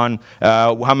going on,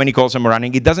 how many calls I'm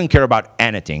running. It doesn't care about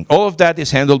anything. All of that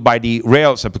is handled by the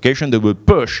Rails application that will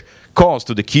push calls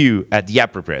to the queue at the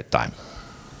appropriate time.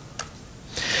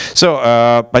 So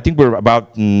I think we're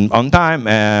about on time.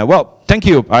 Well, thank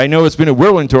you. I know it's been a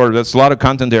whirlwind tour. There's a lot of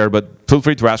content there, but feel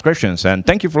free to ask questions. And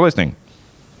thank you for listening.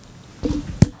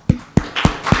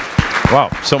 Wow,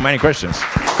 so many questions.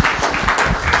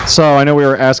 So I know we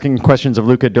were asking questions of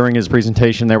Luca during his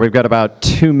presentation there. We've got about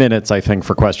 2 minutes, I think,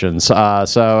 for questions.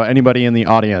 So anybody in the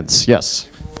audience? Yes.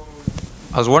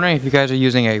 I was wondering if you guys are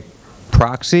using a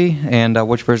proxy, and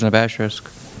which version of Asterisk?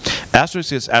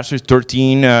 Asterisk is Asterisk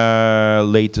 13,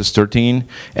 latest 13,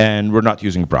 and we're not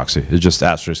using a proxy. It's just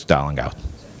Asterisk dialing out.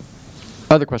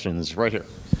 Other questions, right here.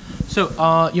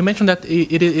 So you mentioned that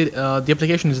the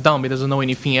application is down, but it doesn't know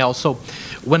anything else. So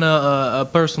when a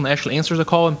person actually answers a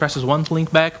call and presses one to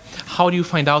link back, how do you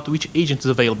find out which agent is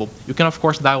available? You can, of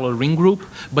course, dial a ring group,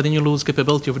 but then you lose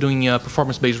capability of doing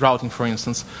performance-based routing, for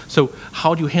instance. So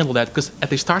how do you handle that? Because at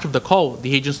the start of the call,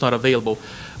 the agent's not available.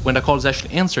 When the call is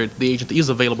actually answered, the agent is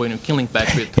available and you can link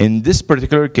back with. In this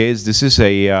particular case, this is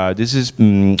a this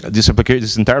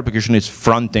entire application is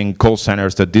fronting call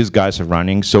centers that these guys are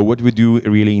running. So what we do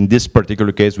really in this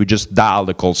particular case, we just dial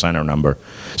the call center number.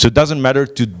 So it doesn't matter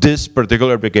to this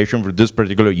particular application for this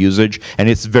particular usage, and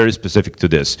it's very specific to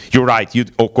this. You're right. You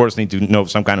of course need to know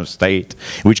some kind of state.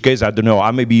 In which case, I don't know.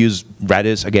 I maybe use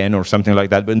Redis again or something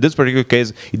like that. But in this particular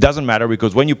case, it doesn't matter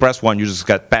because when you press one, you just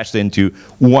get patched into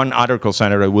one other call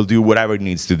center that will do whatever it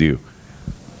needs to do.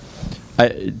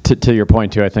 To your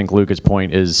point, too, I think Luca's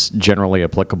point is generally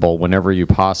applicable. Whenever you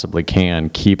possibly can,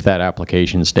 keep that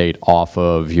application state off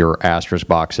of your Asterisk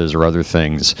boxes or other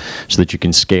things so that you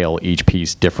can scale each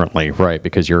piece differently, right?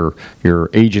 Because your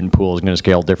agent pool is going to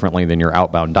scale differently than your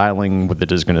outbound dialing,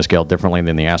 that is going to scale differently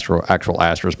than the actual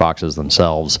Asterisk boxes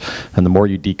themselves. And the more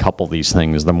you decouple these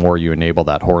things, the more you enable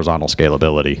that horizontal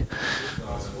scalability.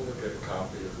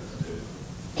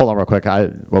 Hold on real quick.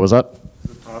 What was that?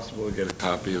 Is it possible to get a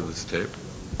copy of this tape?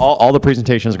 All the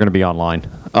presentations are going to be online.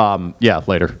 Yeah,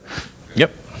 later.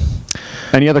 Yep.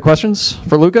 Any other questions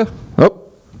for Luca?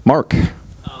 Oh, Mark.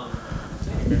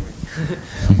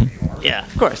 Yeah,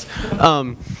 of course.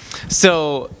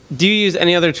 So do you use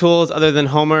any other tools other than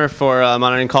Homer for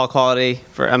monitoring call quality,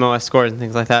 for MOS scores and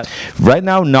things like that? Right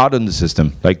now, not on the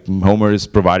system. Like Homer is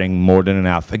providing more than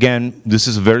enough. Again, this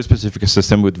is a very specific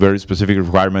system with very specific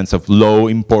requirements of low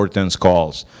importance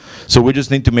calls. So we just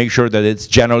need to make sure that it's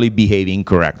generally behaving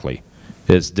correctly.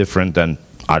 It's different than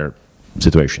other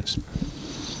situations.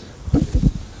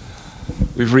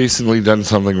 We've recently done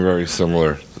something very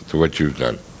similar to what you've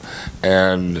done.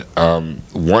 And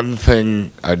one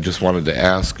thing I just wanted to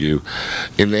ask you,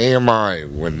 in AMI,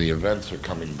 when the events are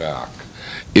coming back,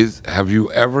 have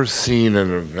you ever seen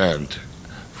an event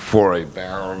for a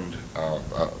bound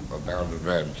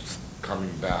event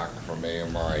coming back from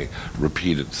AMI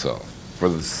repeat itself for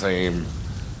the same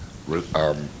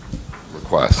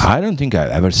request? I don't think I've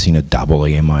ever seen a double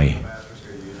AMI.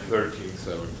 13,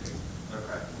 17.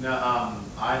 Okay. No,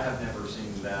 I have never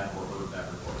seen that or heard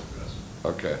that recorded to us.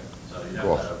 Okay. So you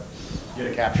Cool. have to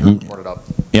get a capture and report it up.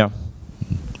 Yeah,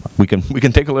 we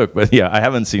can take a look, but yeah, I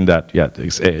haven't seen that yet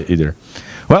either.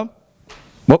 Well,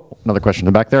 Another question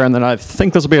in the back there, and then I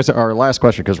think this will be our last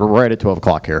question because we're right at 12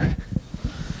 o'clock here.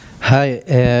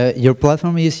 Hi, your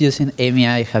platform is using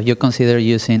AMI. Have you considered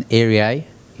using ARI?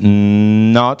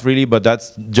 Not really, but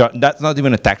that's not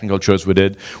even a technical choice we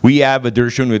did. We have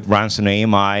Adhearsion with runs on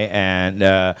AMI, and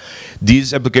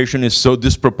this application is so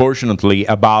disproportionately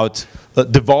about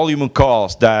the volume of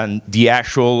calls than the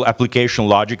actual application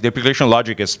logic. The application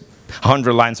logic is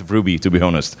 100 lines of Ruby, to be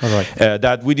honest,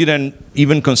 that we didn't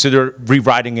even consider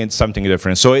rewriting it something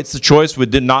different. So it's a choice we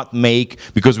did not make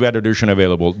because we had Adhearsion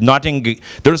available.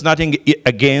 There's nothing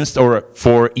against or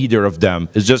for either of them.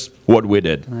 It's just what we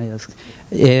did.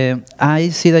 I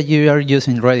see that you are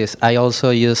using Redis. I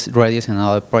also use Redis in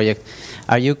another project.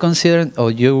 Are you considering,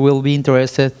 or you will be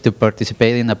interested to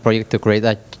participate in a project to create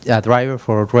a driver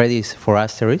for Redis for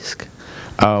Asterisk?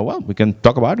 Well, we can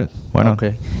talk about it. Why not?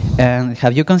 Okay. And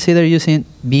have you considered using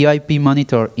VIP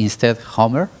Monitor instead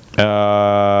Homer?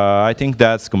 I think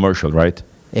that's commercial, right?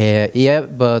 Yeah,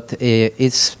 but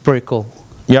it's pretty cool.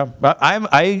 Yeah, but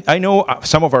I know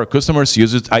some of our customers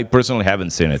use it. I personally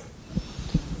haven't seen it.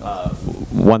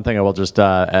 One thing I will just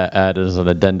add as an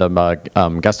addendum,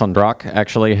 Gaston Drock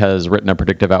actually has written a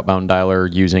predictive outbound dialer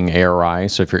using ARI,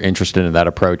 so if you're interested in that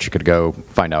approach, you could go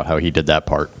find out how he did that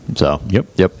part. So, Yep.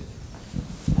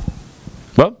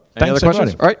 Well, any other thanks,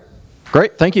 questions? everybody. All right,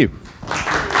 great, thank you.